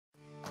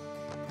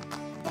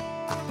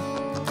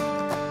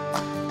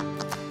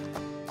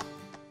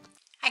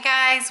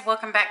guys,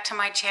 welcome back to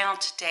my channel.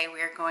 Today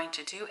we are going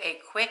to do a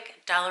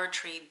quick Dollar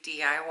Tree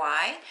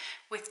DIY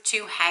with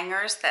two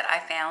hangers that I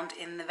found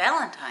in the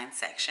Valentines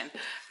section.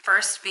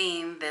 First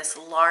being this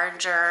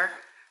larger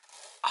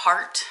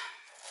heart,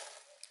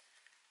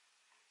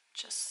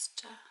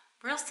 just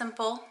real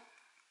simple,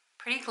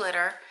 pretty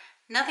glitter,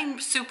 nothing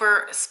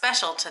super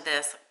special to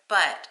this,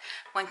 but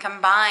when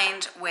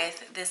combined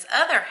with this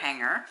other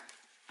hanger,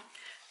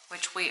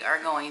 which we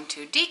are going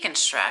to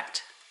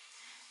deconstruct,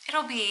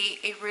 it'll be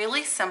a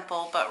really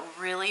simple but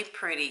really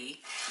pretty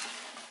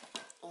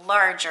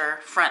larger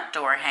front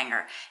door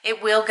hanger.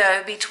 It will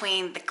go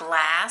between the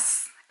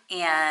glass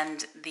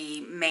and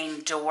the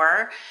main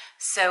door,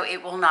 so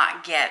it will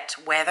not get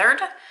weathered.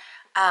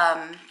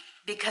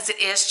 Because it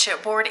is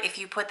chipboard, if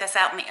you put this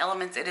out in the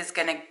elements, it is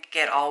going to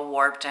get all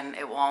warped and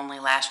it will only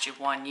last you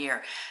 1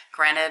 year.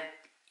 Granted,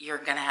 you're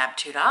going to have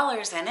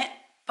 $2 in it,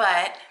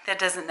 but that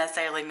doesn't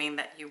necessarily mean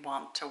that you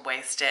want to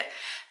waste it.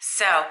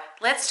 So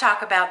let's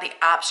talk about the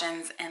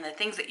options and the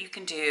things that you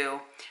can do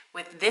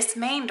with this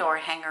main door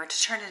hanger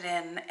to turn it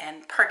in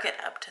and perk it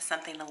up to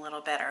something a little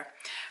better.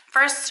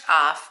 First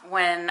off,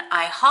 when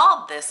I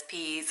hauled this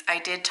piece, I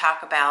did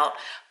talk about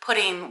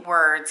putting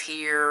words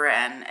here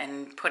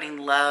and putting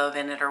love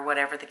in it or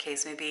whatever the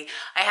case may be.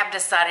 I have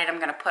decided I'm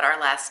going to put our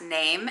last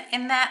name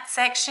in that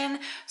section,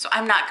 so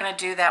I'm not going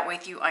to do that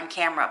with you on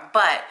camera.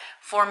 But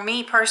for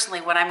me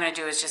personally, what I'm going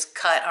to do is just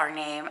cut our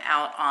name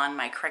out on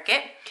my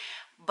Cricut.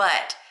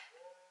 But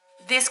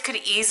this could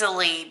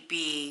easily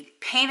be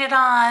painted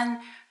on.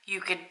 You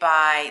could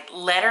buy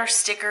letter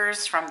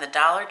stickers from the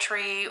Dollar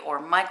Tree or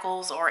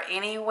Michael's or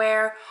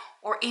anywhere,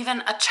 or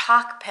even a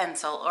chalk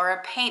pencil or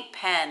a paint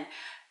pen.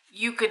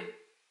 You could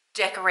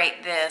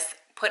decorate this,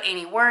 put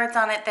any words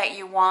on it that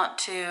you want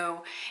to,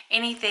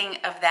 anything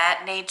of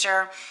that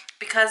nature.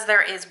 Because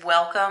there is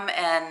welcome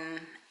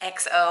and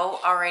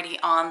XO already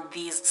on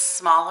these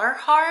smaller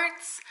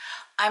hearts,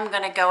 I'm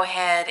going to go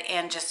ahead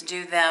and just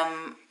do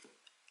them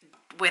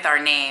with our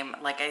name,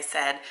 like I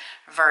said,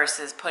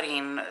 versus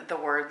putting the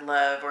word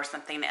love or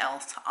something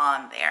else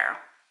on there.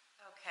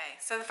 Okay,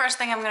 so the first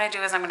thing I'm going to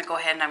do is I'm going to go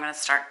ahead and I'm going to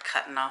start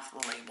cutting off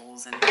the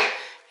labels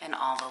and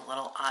all the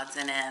little odds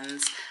and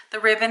ends. The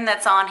ribbon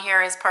that's on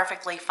here is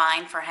perfectly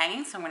fine for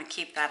hanging, so I'm going to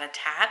keep that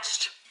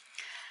attached.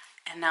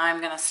 And now I'm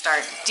going to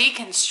start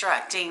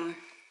deconstructing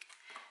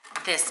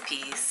this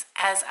piece.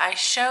 As I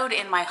showed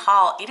in my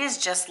haul, it is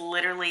just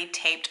literally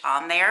taped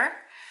on there.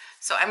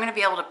 So I'm going to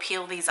be able to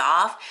peel these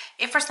off.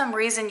 If for some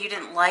reason you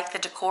didn't like the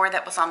decor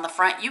that was on the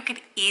front, you could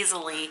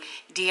easily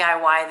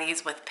DIY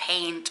these with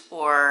paint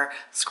or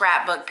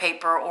scrapbook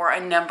paper or a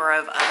number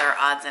of other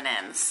odds and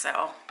ends.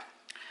 So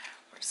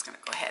we're just going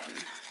to go ahead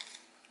and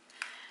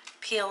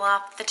peel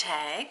off the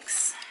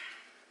tags.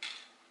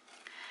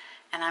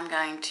 And I'm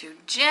going to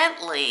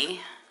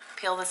gently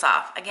peel this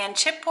off. Again,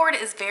 chipboard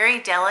is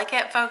very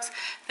delicate, folks.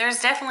 There's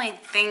definitely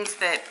things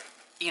that,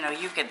 you know,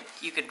 you could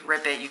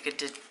rip it, you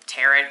could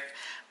tear it,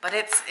 but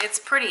it's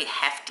pretty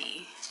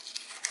hefty.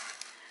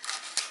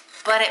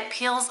 But it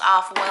peels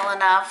off well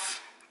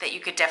enough that you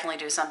could definitely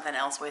do something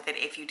else with it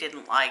if you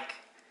didn't like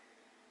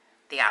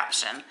the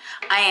option.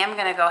 I am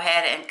going to go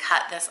ahead and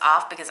cut this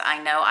off because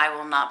I know I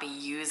will not be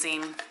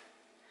using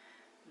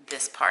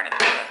this part of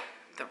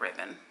the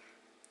ribbon.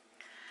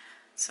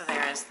 So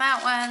there is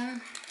that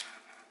one.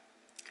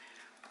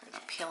 We're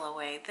going to peel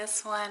away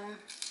this one.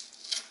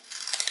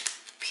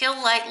 Peel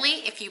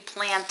lightly if you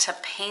plan to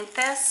paint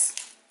this.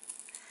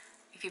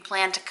 If you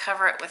plan to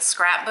cover it with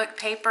scrapbook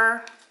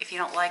paper, if you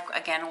don't like,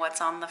 again, what's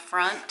on the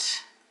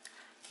front,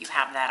 you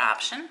have that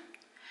option.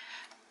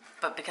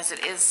 But because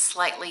it is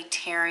slightly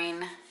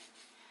tearing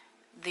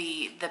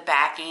the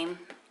backing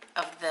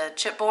of the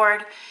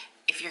chipboard,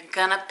 if you're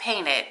gonna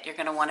paint it, you're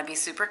gonna want to be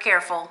super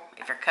careful.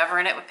 If you're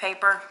covering it with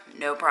paper,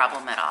 no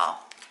problem at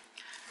all.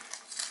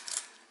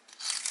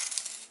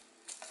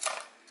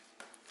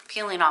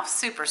 Peeling off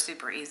super,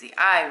 super easy.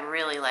 I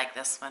really like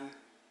this one.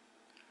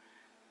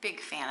 Big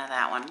fan of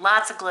that one.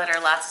 Lots of glitter,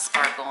 lots of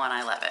sparkle, and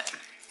I love it.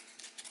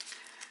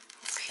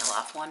 Peel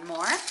off one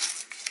more.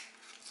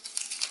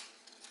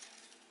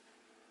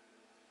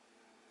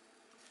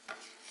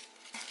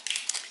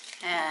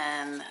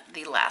 And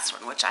the last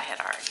one, which I had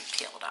already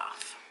peeled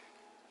off.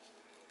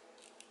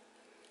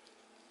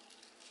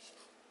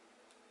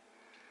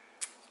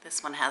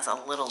 This one has a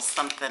little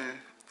something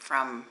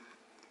from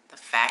the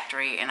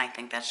factory, and I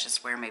think that's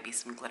just where maybe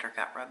some glitter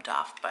got rubbed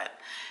off, but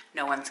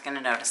no one's going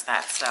to notice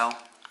that, so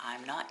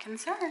I'm not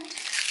concerned.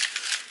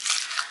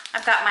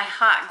 I've got my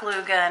hot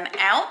glue gun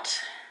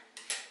out.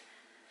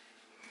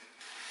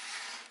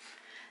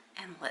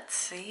 And let's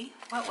see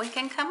what we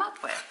can come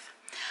up with.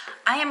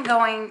 I am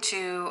going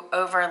to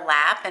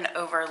overlap and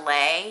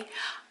overlay.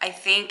 I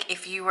think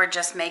if you were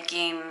just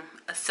making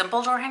a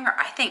simple door hanger,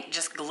 I think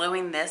just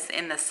gluing this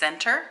in the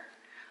center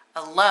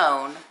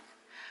alone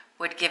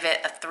would give it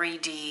a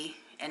 3D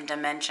and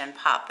dimension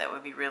pop that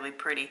would be really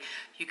pretty.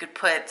 You could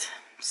put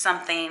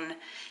something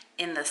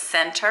in the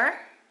center,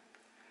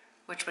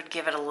 which would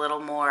give it a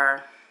little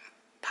more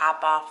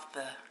pop off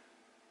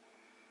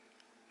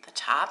the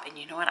top. And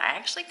you know what? I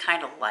actually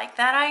kind of like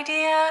that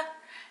idea,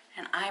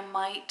 and I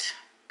might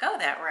go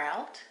that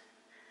route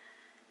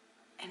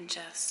and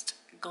just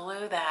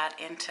glue that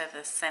into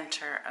the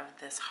center of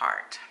this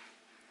heart.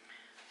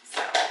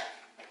 So,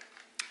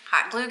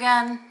 hot glue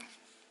gun,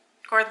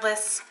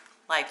 cordless,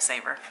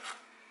 lifesaver.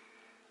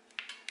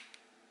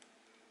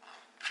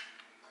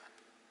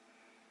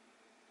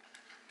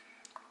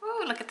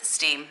 Ooh, look at the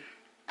steam.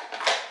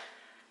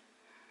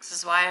 This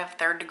is why I have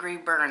 3rd-degree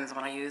burns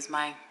when I use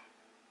my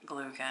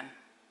glue gun.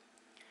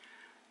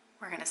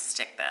 We're gonna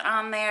stick that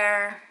on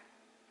there.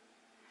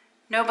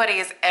 Nobody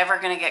is ever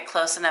gonna get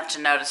close enough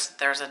to notice that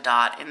there's a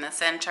dot in the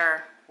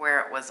center where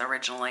it was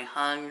originally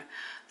hung.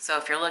 So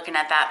if you're looking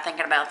at that,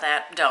 thinking about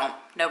that, don't.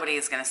 Nobody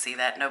is gonna see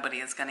that. Nobody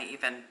is gonna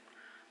even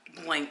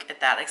blink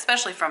at that,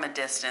 especially from a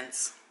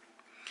distance.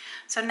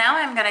 So now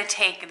I'm gonna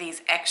take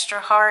these extra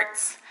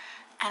hearts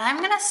and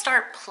I'm gonna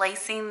start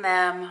placing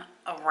them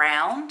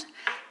around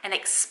and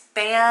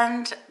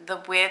expand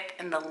the width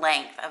and the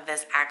length of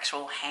this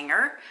actual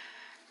hanger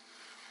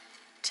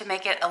to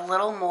make it a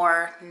little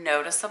more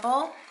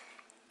noticeable.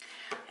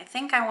 I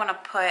think I want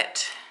to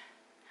put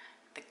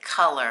the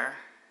color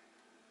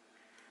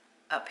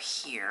up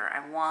here.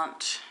 I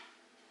want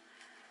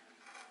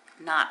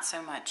not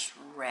so much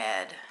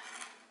red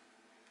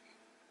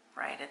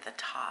right at the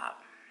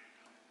top.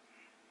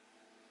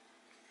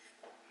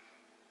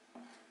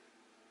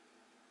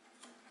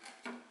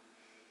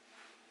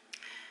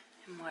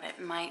 And what it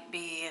might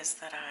be is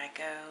that I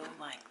go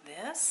like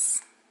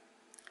this.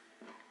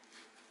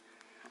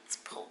 Let's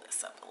pull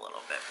this up a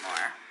little bit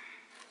more.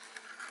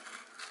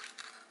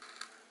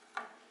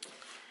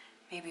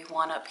 Maybe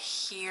one up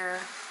here,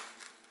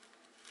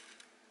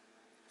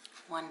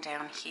 one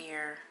down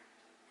here,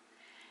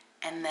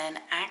 and then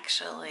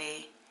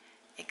actually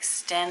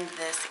extend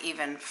this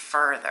even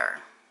further,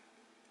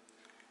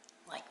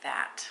 like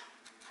that.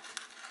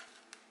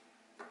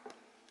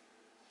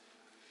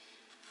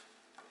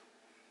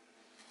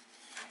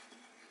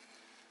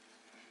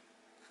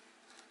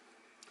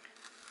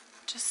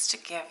 Just to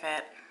give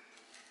it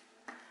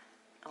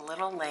a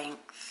little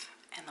length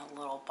and a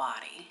little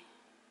body.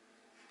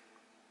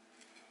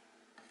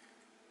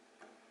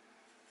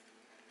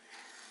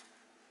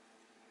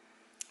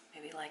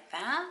 Maybe like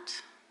that.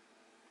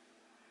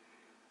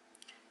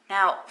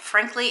 Now,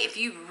 frankly, if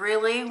you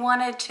really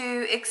wanted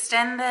to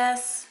extend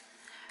this,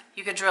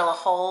 you could drill a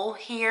hole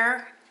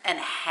here and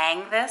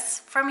hang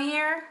this from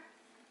here.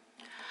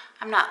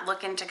 I'm not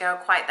looking to go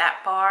quite that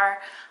far.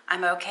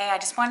 I'm okay. I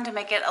just wanted to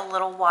make it a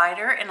little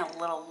wider and a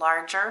little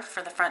larger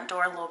for the front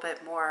door, a little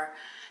bit more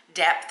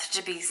depth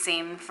to be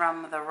seen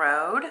from the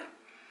road.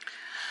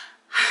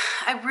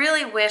 I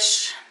really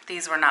wish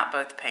these were not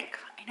both pink.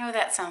 I know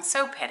that sounds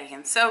so petty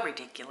and so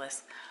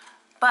ridiculous,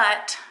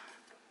 but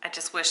I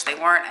just wish they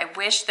weren't. I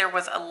wish there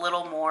was a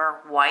little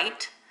more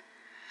white,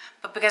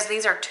 but because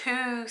these are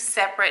 2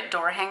 separate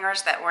door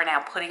hangers that we're now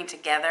putting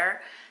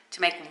together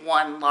to make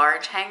one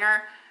large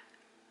hanger,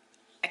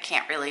 I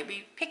can't really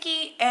be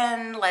picky,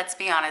 and let's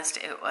be honest,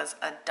 it was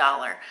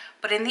 $1.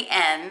 But in the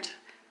end,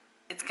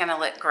 it's gonna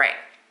look great.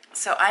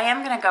 So I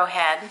am gonna go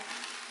ahead,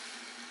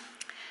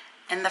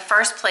 and the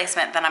first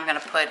placement that I'm gonna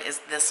put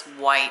is this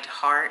white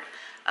heart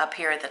up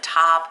here at the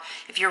top.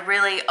 If you're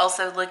really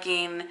also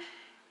looking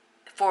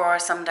for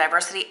some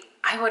diversity,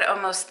 I would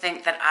almost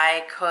think that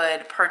I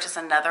could purchase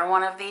another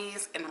one of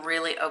these and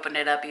really open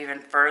it up even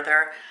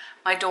further.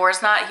 My door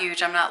is not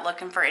huge. I'm not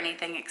looking for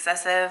anything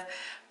excessive,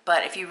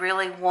 but if you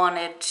really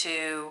wanted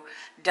to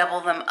double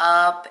them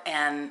up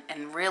and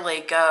really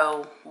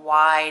go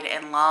wide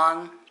and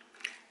long,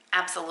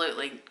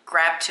 absolutely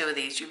grab 2 of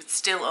these. You would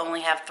still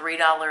only have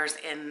 $3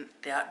 in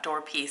the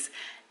door piece,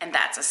 and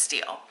that's a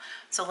steal.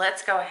 So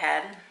let's go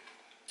ahead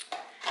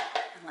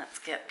and let's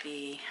get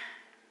the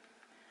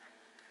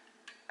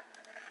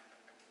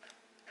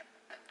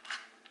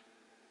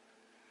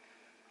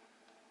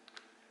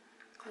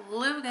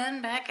glue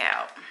gun back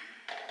out.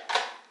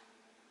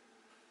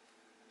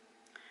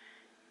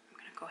 I'm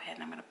going to go ahead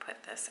and I'm going to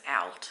put this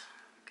out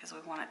because we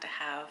want it to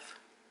have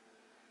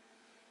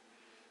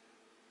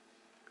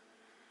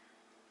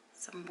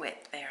some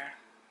width there.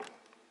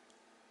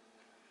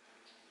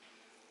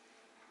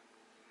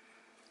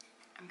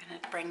 I'm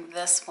going to bring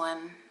this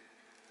one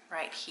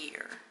right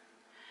here.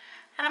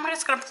 And I'm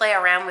just going to play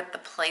around with the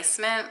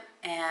placement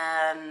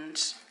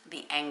and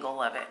the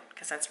angle of it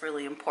because that's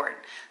really important.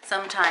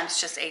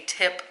 Sometimes just a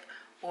tip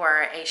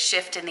or a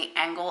shift in the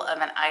angle of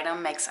an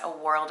item makes a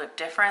world of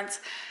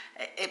difference.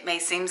 It may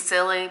seem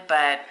silly,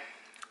 but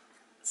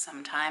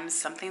sometimes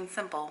something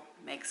simple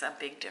makes a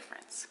big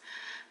difference.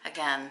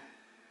 Again,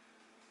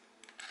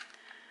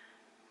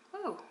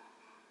 whew.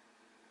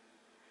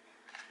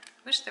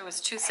 Wish there was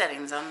 2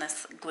 settings on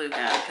this glue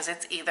gun because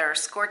it's either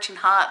scorching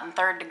hot and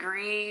 3rd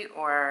degree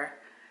or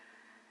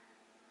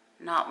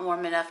not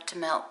warm enough to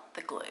melt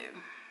the glue.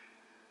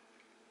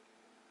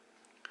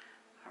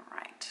 All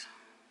right.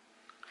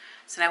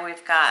 So now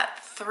we've got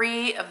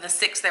 3 of the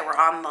 6 that were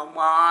on the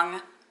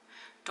long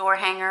door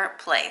hanger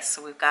placed.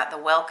 So we've got the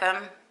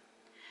welcome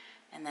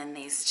and then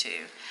these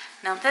two.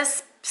 Now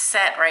this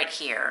set right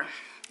here,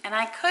 and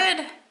I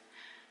could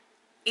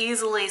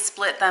easily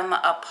split them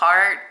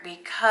apart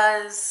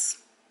because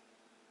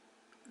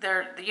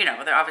they're, you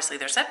know, they're obviously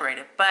they're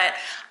separated, but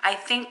I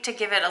think to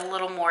give it a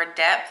little more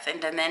depth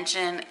and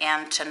dimension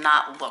and to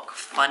not look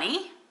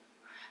funny,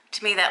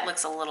 to me that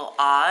looks a little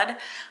odd.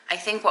 I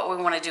think what we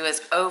want to do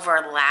is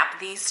overlap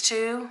these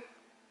two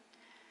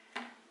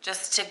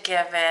just to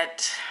give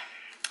it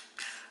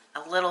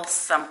a little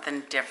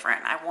something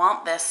different. I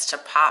want this to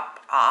pop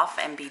off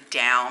and be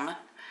down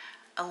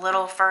a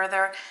little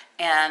further,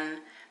 and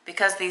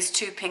because these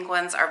two pink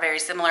ones are very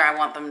similar, I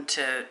want them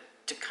to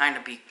kind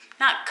of be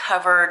not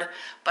covered,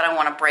 but I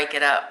want to break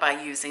it up by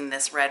using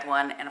this red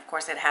one. And of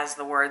course it has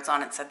the words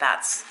on it, so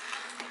that's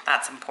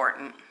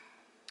important.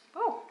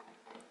 Ooh,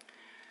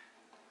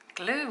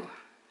 glue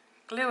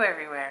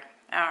everywhere.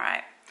 All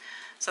right,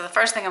 so the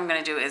first thing I'm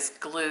going to do is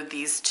glue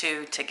these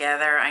two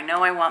together. I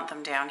know I want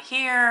them down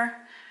here.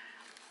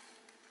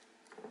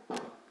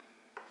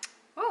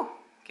 Ooh,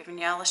 giving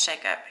y'all a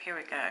shake up. Here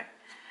we go.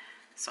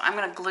 So I'm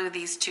going to glue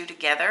these two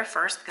together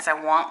first because I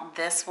want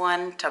this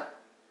one to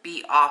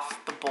be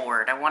off the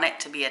board. I want it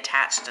to be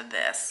attached to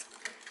this.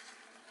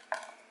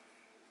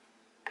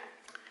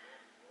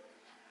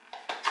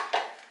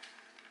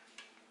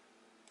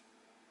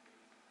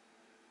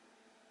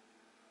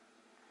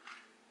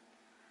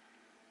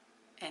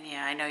 And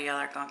yeah, I know y'all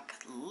are going,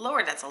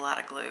 Lord, that's a lot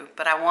of glue,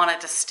 but I want it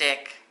to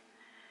stick.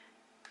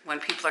 When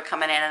people are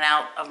coming in and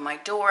out of my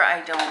door,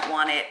 I don't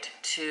want it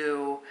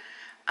to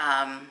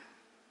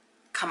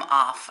come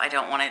off. I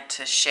don't want it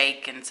to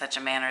shake in such a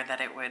manner that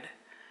it would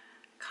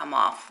come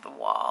off the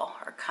wall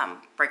or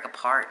break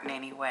apart in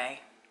any way.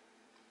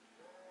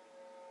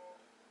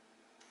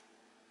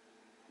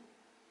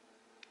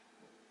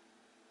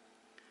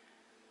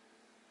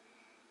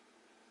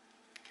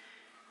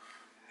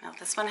 Now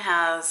this one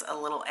has a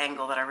little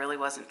angle that I really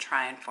wasn't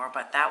trying for,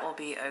 but that will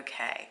be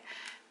okay,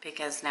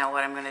 because now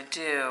what I'm going to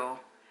do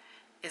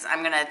is I'm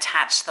going to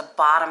attach the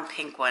bottom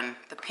pink one.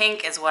 The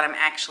pink is what I'm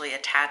actually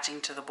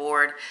attaching to the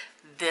board.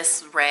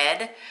 This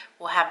red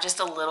will have just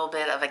a little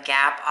bit of a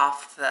gap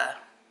off the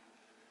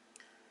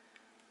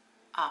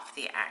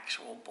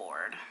actual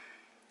board.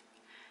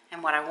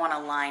 And what I want to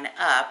line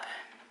up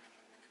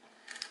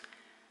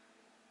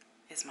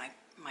is my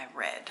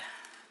red.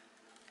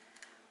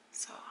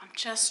 So I'm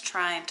just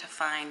trying to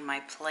find my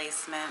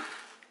placement,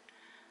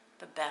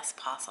 the best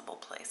possible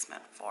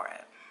placement for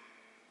it.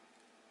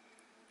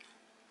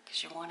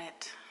 Because you want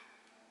it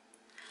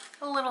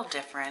a little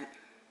different.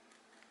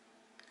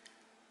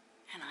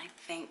 And I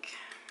think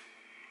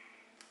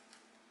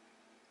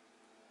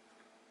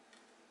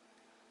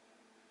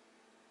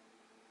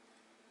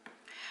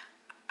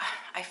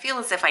I feel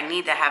as if I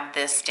need to have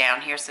this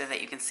down here so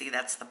that you can see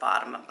that's the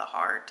bottom of the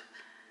heart.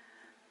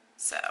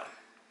 So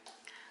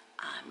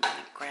I'm going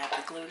to grab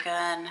the glue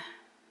gun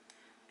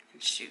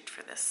and shoot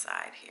for this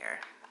side here.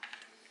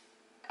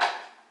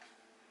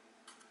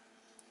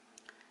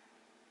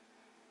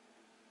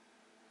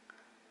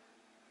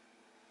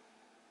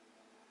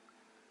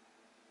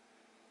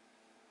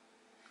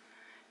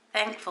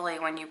 Thankfully,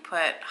 when you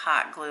put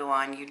hot glue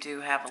on, you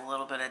do have a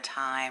little bit of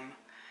time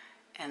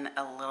and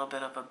a little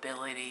bit of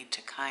ability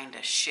to kind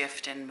of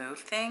shift and move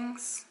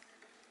things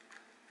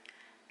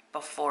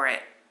before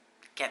it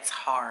gets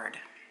hard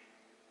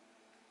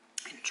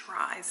and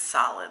dries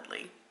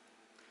solidly.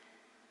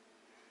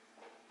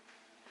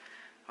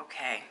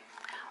 Okay,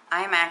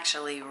 I'm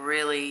actually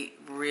really,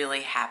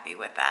 really happy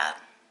with that.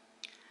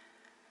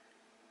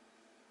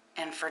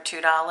 And for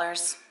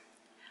 $2,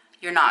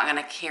 you're not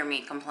gonna hear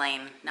me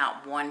complain,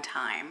 not one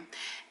time.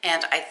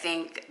 And I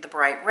think the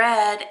bright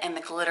red and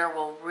the glitter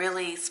will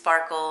really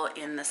sparkle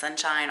in the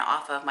sunshine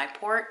off of my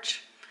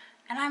porch,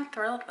 and I'm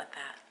thrilled with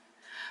that.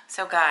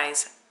 So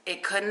guys,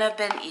 it couldn't have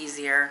been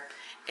easier.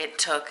 It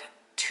took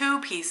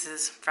 2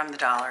 pieces from the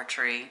Dollar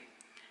Tree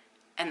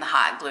and the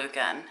hot glue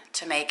gun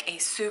to make a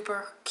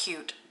super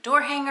cute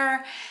door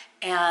hanger.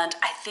 And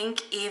I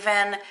think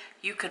even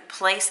you could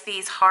place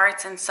these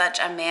hearts in such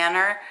a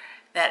manner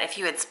that if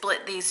you had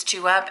split these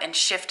two up and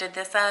shifted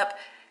this up,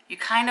 you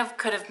kind of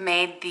could have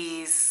made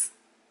these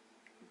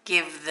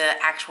give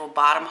the actual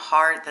bottom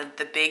heart,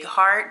 the big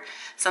heart,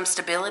 some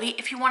stability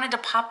if you wanted to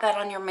pop that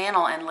on your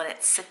mantle and let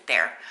it sit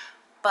there.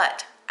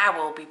 But I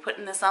will be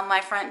putting this on my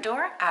front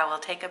door. I will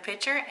take a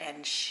picture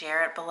and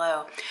share it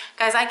below.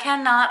 Guys, I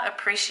cannot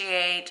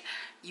appreciate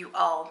you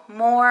all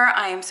more.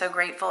 I am so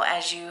grateful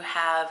as you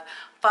have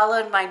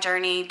followed my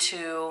journey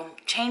to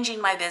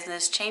changing my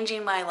business,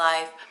 changing my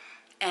life,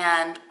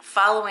 and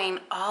following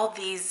all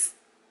these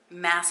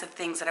massive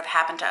things that have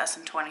happened to us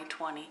in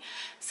 2020.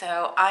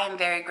 So I am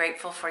very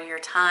grateful for your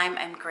time.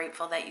 I'm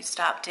grateful that you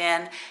stopped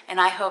in, and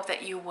I hope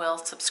that you will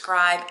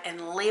subscribe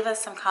and leave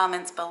us some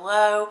comments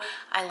below.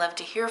 I love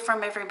to hear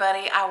from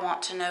everybody. I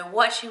want to know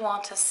what you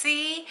want to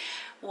see,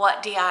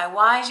 what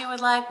DIYs you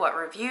would like, what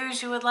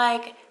reviews you would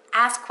like.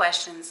 Ask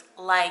questions,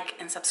 like,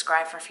 and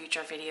subscribe for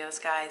future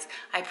videos, guys.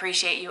 I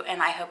appreciate you,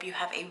 and I hope you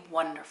have a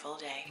wonderful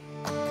day.